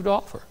world still have to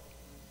offer?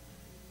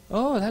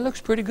 Oh, that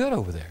looks pretty good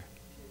over there.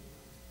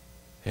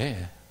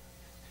 Yeah,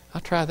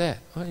 I'll try that.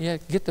 Well, yeah,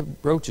 get the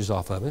roaches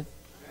off of it.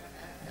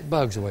 The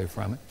bugs away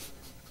from it.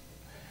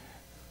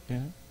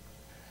 Yeah.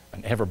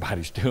 And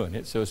everybody's doing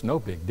it, so it's no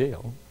big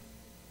deal.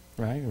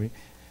 Right?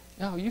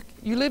 No,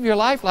 you live your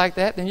life like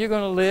that, then you're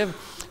going to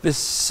live this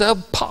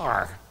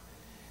subpar,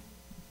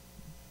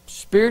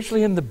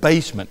 spiritually in the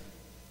basement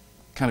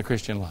kind of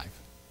Christian life.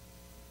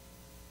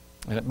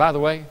 And by the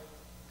way,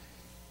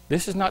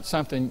 this is not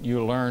something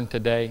you learn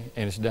today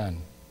and it's done.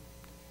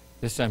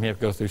 This is something you have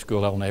to go through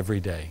school on every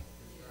day.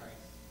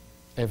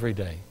 Every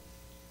day.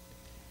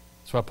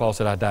 That's why Paul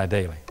said, I die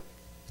daily.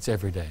 It's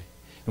every day.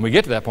 And we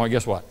get to that point,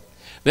 guess what?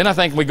 Then I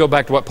think we go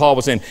back to what Paul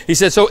was saying. He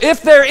said, so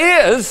if there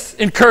is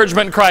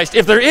encouragement in Christ,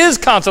 if there is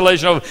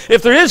consolation,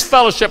 if there is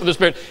fellowship with the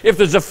Spirit, if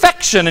there's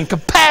affection and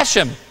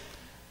compassion,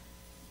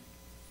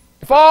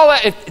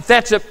 if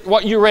that's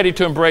what you're ready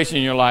to embrace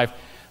in your life,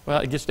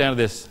 well, it gets down to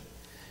this.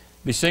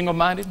 Be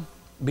single-minded,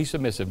 be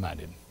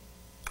submissive-minded.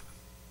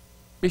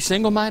 Be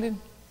single-minded,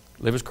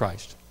 live as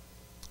Christ.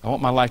 I want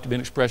my life to be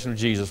an expression of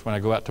Jesus when I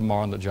go out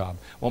tomorrow on the job.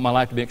 I want my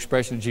life to be an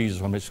expression of Jesus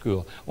when I'm at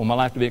school. I want my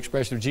life to be an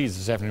expression of Jesus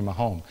this afternoon in my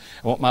home.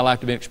 I want my life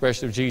to be an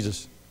expression of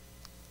Jesus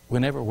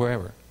whenever,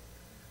 wherever.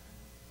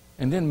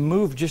 And then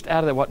move just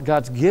out of that, what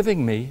God's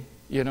giving me,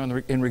 you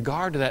know, in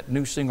regard to that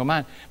new single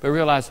mind. But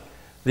realize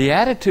the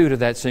attitude of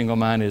that single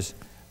mind is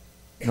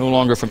no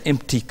longer from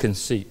empty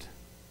conceit.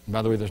 And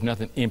by the way, there's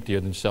nothing emptier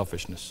than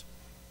selfishness.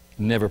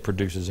 It never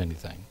produces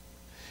anything.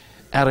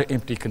 Out of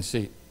empty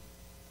conceit.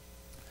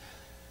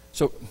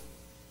 So,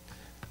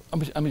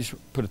 let me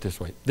just put it this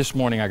way. This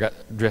morning I got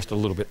dressed a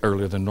little bit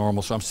earlier than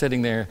normal, so I'm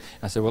sitting there,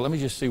 and I said, well, let me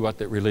just see what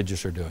the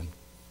religious are doing.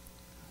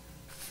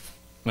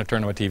 And I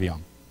turned my TV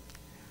on.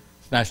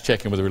 It's nice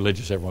checking with the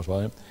religious every once in a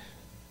while.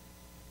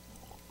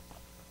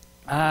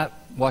 I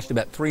watched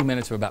about 3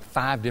 minutes of about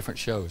 5 different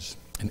shows,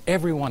 and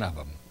every one of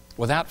them,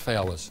 without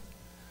fail, was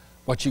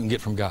what you can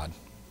get from God.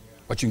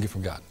 What you can get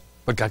from God.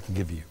 What God can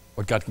give you.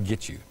 What God can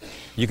get you.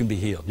 You can be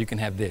healed. You can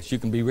have this. You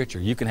can be richer.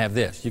 You can have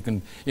this. You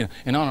can,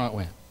 and on it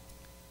went.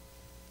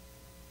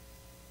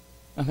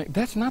 I think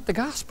that's not the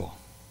gospel.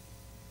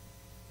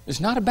 It's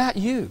not about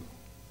you.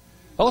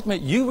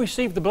 Ultimately, you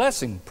receive the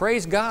blessing.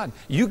 Praise God.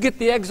 You get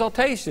the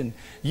exaltation.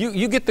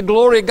 You get the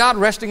glory of God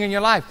resting in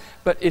your life.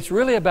 But it's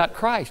really about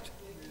Christ.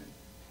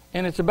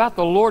 And it's about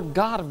the Lord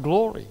God of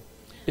glory.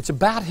 It's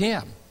about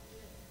Him.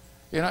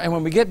 And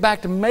when we get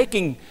back to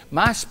making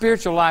my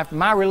spiritual life,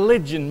 my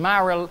religion,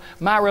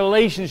 my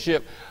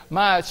relationship,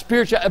 my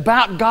spiritual,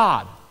 about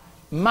God,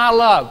 my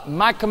love,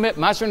 my commitment,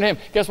 my surrender to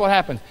Him, guess what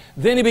happens?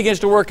 Then He begins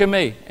to work in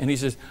me. And He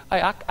says,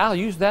 hey, I'll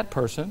use that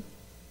person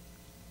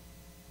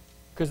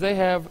because they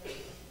have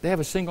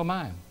a single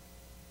mind.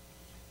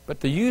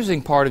 But the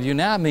using part of you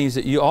now means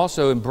that you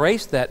also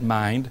embrace that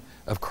mind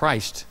of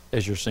Christ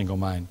as your single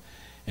mind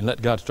and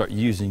let God start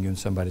using you in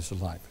somebody's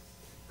life.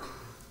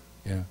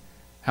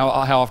 How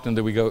often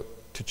do we go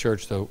to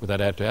church, though, with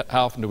that attitude?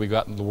 How often do we go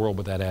out in the world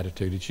with that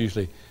attitude? It's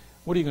usually,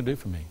 what are you going to do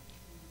for me?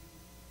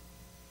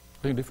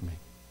 What are you going to do for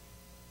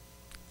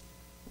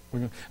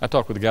me? I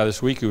talked with a guy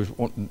this week who was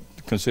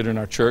considering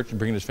our church and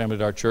bringing his family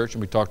to our church,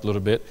 and we talked a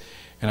little bit.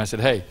 And I said,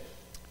 hey,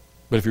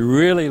 but if you're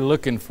really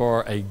looking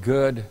for a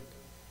good,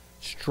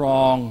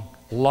 strong,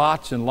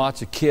 lots and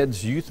lots of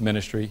kids youth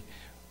ministry,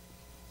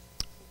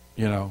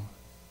 we don't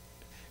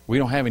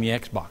have any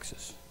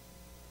Xboxes.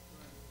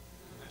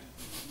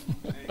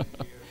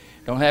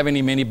 Don't have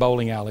any mini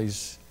bowling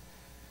alleys.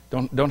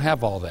 Don't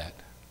have all that.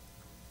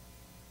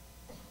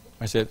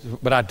 I said,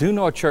 but I do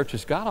know a church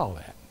that's got all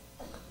that.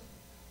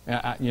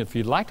 And if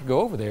you'd like to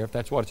go over there, if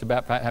that's what it's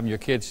about, having your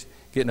kids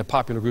getting a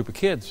popular group of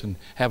kids and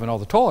having all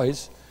the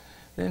toys,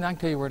 then I can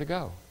tell you where to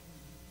go.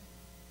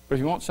 But if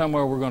you want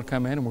somewhere we're going to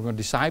come in and we're going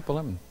to disciple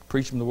them and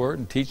preach them the Word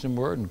and teach them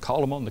the Word and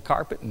call them on the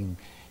carpet and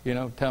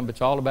tell them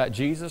it's all about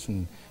Jesus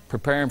and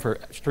prepare them for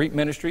street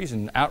ministries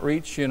and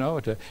outreach,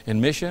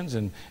 and missions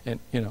and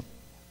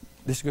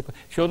this is good.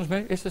 Children's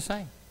ministry, it's the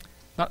same.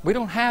 We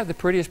don't have the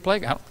prettiest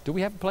playground. Do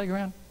we have a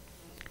playground?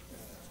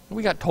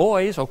 We got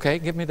toys. Okay,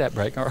 give me that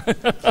break. All right.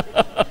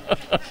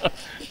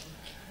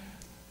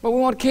 But we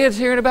want kids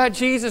hearing about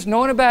Jesus,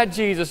 knowing about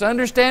Jesus,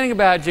 understanding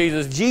about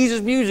Jesus, Jesus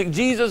music,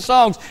 Jesus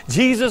songs,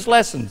 Jesus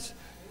lessons.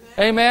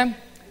 Amen?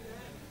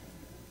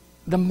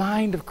 The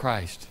mind of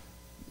Christ.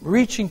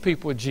 Reaching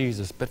people with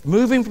Jesus, but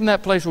moving from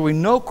that place where we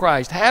know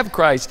Christ, have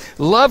Christ,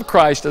 love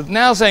Christ,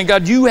 now saying,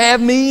 God, you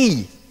have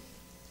me.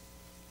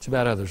 It's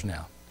about others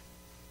now.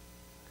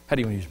 How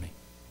do you want to use me?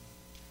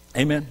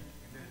 Amen?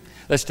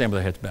 Let's stand with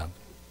our heads bowed.